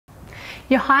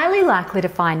You're highly likely to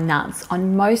find nuts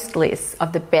on most lists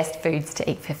of the best foods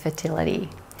to eat for fertility.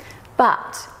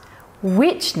 But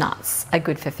which nuts are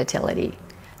good for fertility?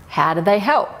 How do they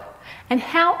help? And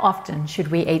how often should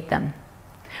we eat them?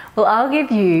 Well, I'll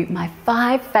give you my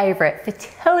 5 favourite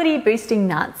fertility boosting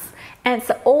nuts,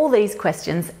 answer all these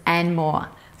questions and more.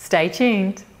 Stay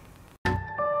tuned.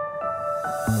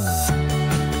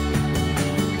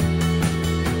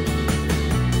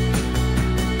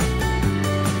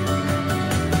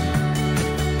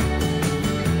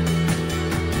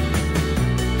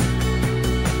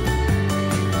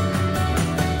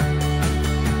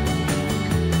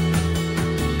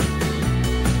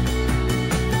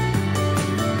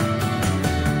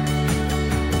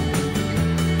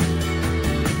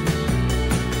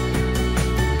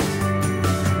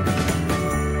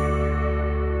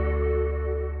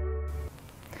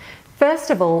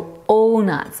 First of all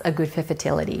nuts are good for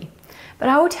fertility, but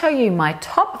I will tell you my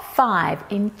top 5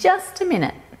 in just a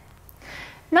minute.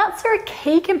 Nuts are a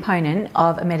key component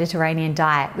of a Mediterranean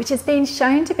diet, which has been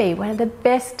shown to be one of the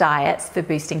best diets for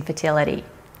boosting fertility.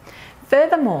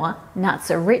 Furthermore, nuts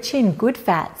are rich in good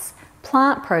fats,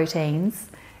 plant proteins,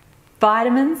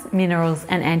 vitamins, minerals,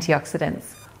 and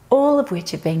antioxidants, all of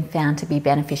which have been found to be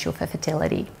beneficial for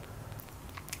fertility.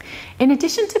 In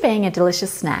addition to being a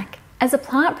delicious snack, as a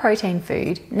plant protein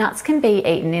food, nuts can be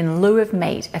eaten in lieu of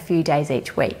meat a few days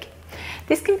each week.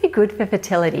 This can be good for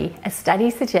fertility, as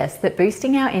studies suggest that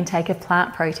boosting our intake of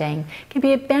plant protein can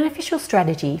be a beneficial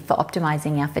strategy for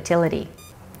optimising our fertility.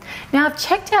 Now, I've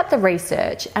checked out the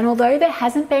research, and although there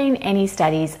hasn't been any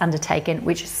studies undertaken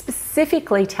which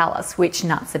specifically tell us which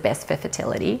nuts are best for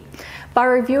fertility, by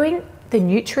reviewing the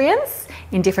nutrients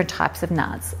in different types of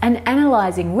nuts and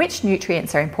analysing which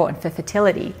nutrients are important for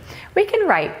fertility, we can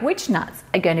rate which nuts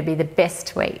are going to be the best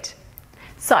to eat.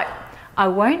 So, I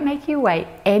won't make you wait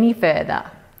any further.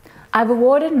 I've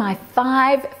awarded my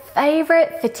 5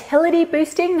 favourite fertility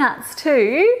boosting nuts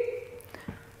to...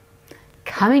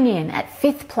 Coming in at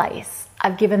 5th place,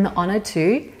 I've given the honour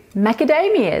to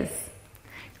macadamias.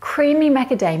 Creamy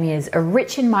macadamias are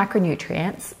rich in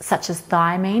micronutrients such as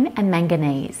thiamine and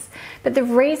manganese, but the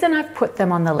reason I've put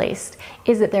them on the list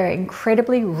is that they're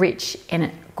incredibly rich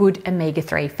in good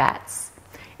omega-3 fats.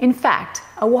 In fact,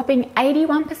 a whopping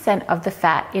 81% of the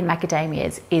fat in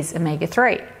macadamias is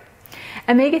omega-3.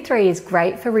 Omega-3 is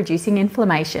great for reducing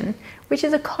inflammation, which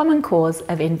is a common cause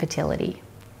of infertility.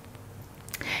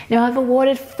 Now, I've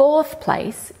awarded 4th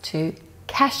place to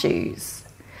cashews.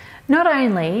 Not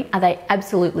only are they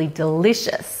absolutely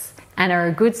delicious and are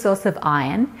a good source of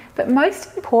iron, but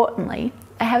most importantly,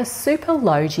 they have a super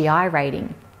low GI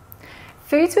rating.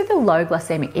 Foods with a low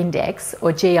glycemic index,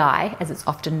 or GI as it's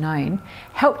often known,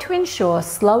 help to ensure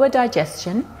slower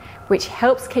digestion, which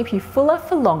helps keep you fuller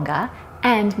for longer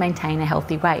and maintain a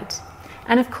healthy weight.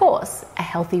 And of course, a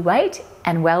healthy weight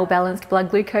and well-balanced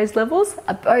blood glucose levels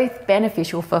are both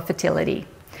beneficial for fertility.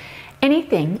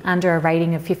 Anything under a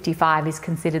rating of 55 is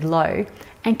considered low,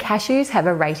 and cashews have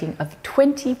a rating of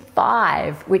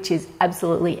 25, which is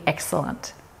absolutely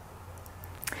excellent.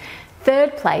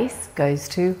 3rd place goes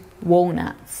to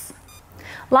walnuts.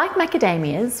 Like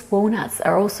macadamias, walnuts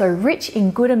are also rich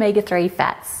in good omega-3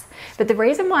 fats, but the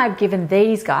reason why I've given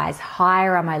these guys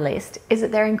higher on my list is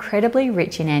that they're incredibly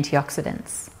rich in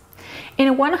antioxidants. In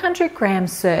a 100 gram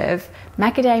serve,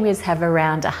 macadamias have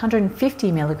around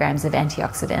 150 milligrams of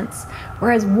antioxidants,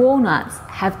 whereas walnuts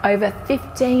have over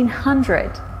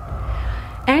 1,500.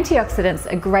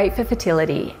 Antioxidants are great for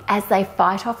fertility as they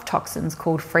fight off toxins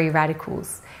called free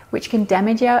radicals, which can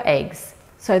damage our eggs.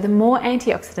 So the more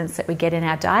antioxidants that we get in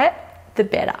our diet, the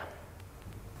better.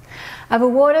 I've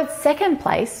awarded 2nd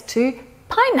place to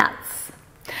pine nuts.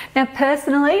 Now,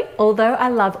 personally, although I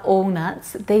love all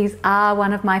nuts, these are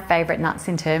one of my favourite nuts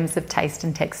in terms of taste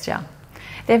and texture.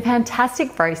 They're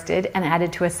fantastic roasted and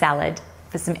added to a salad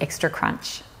for some extra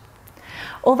crunch.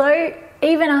 Although,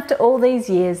 even after all these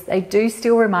years, they do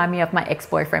still remind me of my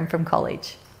ex-boyfriend from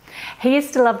college. He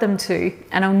used to love them too,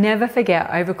 and I'll never forget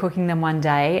overcooking them one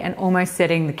day and almost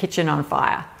setting the kitchen on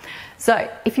fire. So,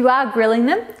 if you are grilling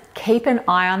them, keep an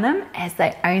eye on them as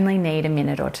they only need a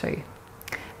minute or 2.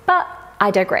 But I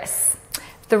digress.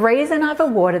 The reason I've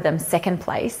awarded them 2nd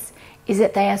place is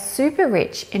that they are super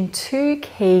rich in 2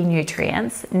 key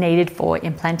nutrients needed for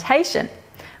implantation: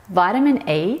 vitamin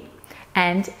E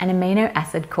and an amino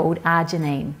acid called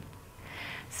arginine.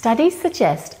 Studies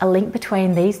suggest a link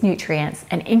between these nutrients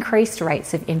and increased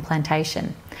rates of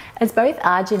implantation, as both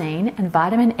arginine and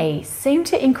vitamin E seem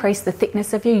to increase the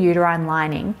thickness of your uterine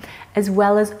lining, as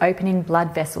well as opening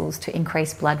blood vessels to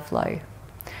increase blood flow.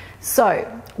 So,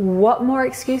 what more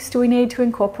excuse do we need to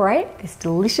incorporate this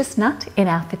delicious nut in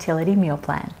our fertility meal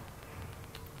plan?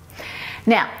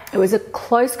 Now, it was a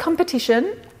close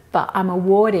competition, but I'm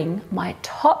awarding my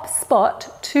top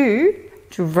spot to,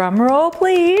 drumroll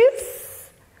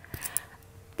please,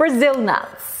 Brazil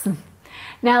nuts.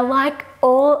 Now, like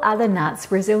all other nuts,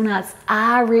 Brazil nuts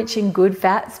are rich in good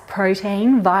fats,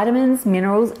 protein, vitamins,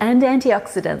 minerals, and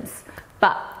antioxidants.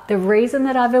 But the reason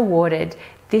that I've awarded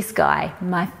this guy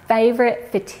my favorite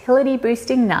fertility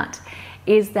boosting nut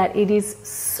is that it is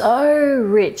so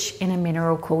rich in a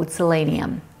mineral called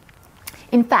selenium.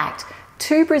 In fact,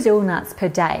 2 Brazil nuts per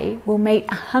day will meet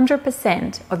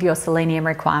 100% of your selenium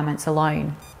requirements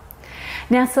alone.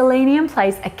 Now, selenium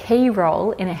plays a key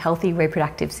role in a healthy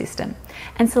reproductive system,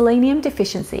 and selenium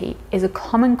deficiency is a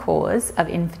common cause of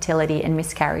infertility and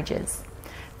miscarriages.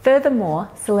 Furthermore,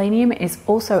 selenium is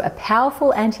also a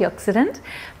powerful antioxidant,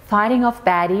 fighting off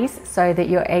baddies so that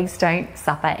your eggs don't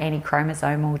suffer any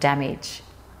chromosomal damage.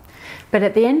 But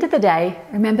at the end of the day,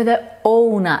 remember that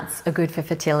all nuts are good for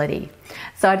fertility.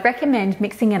 So I'd recommend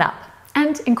mixing it up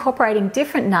and incorporating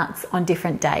different nuts on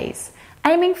different days,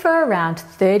 aiming for around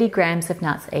 30 grams of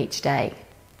nuts each day.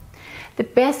 The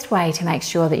best way to make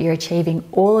sure that you're achieving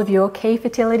all of your key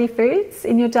fertility foods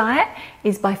in your diet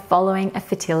is by following a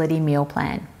fertility meal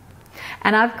plan.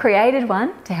 And I've created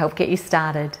one to help get you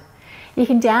started. You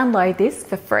can download this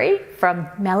for free from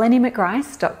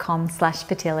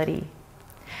melaniemcgrice.com/fertility.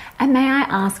 And may I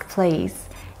ask please,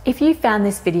 if you found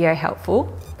this video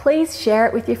helpful, please share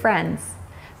it with your friends.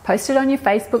 Post it on your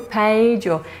Facebook page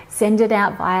or send it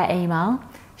out via email.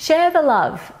 Share the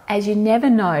love, as you never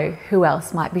know who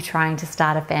else might be trying to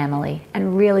start a family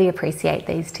and really appreciate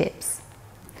these tips.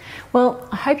 Well,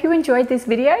 I hope you enjoyed this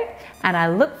video and I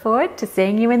look forward to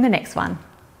seeing you in the next one.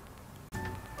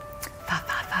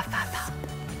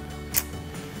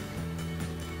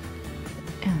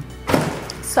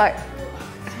 So,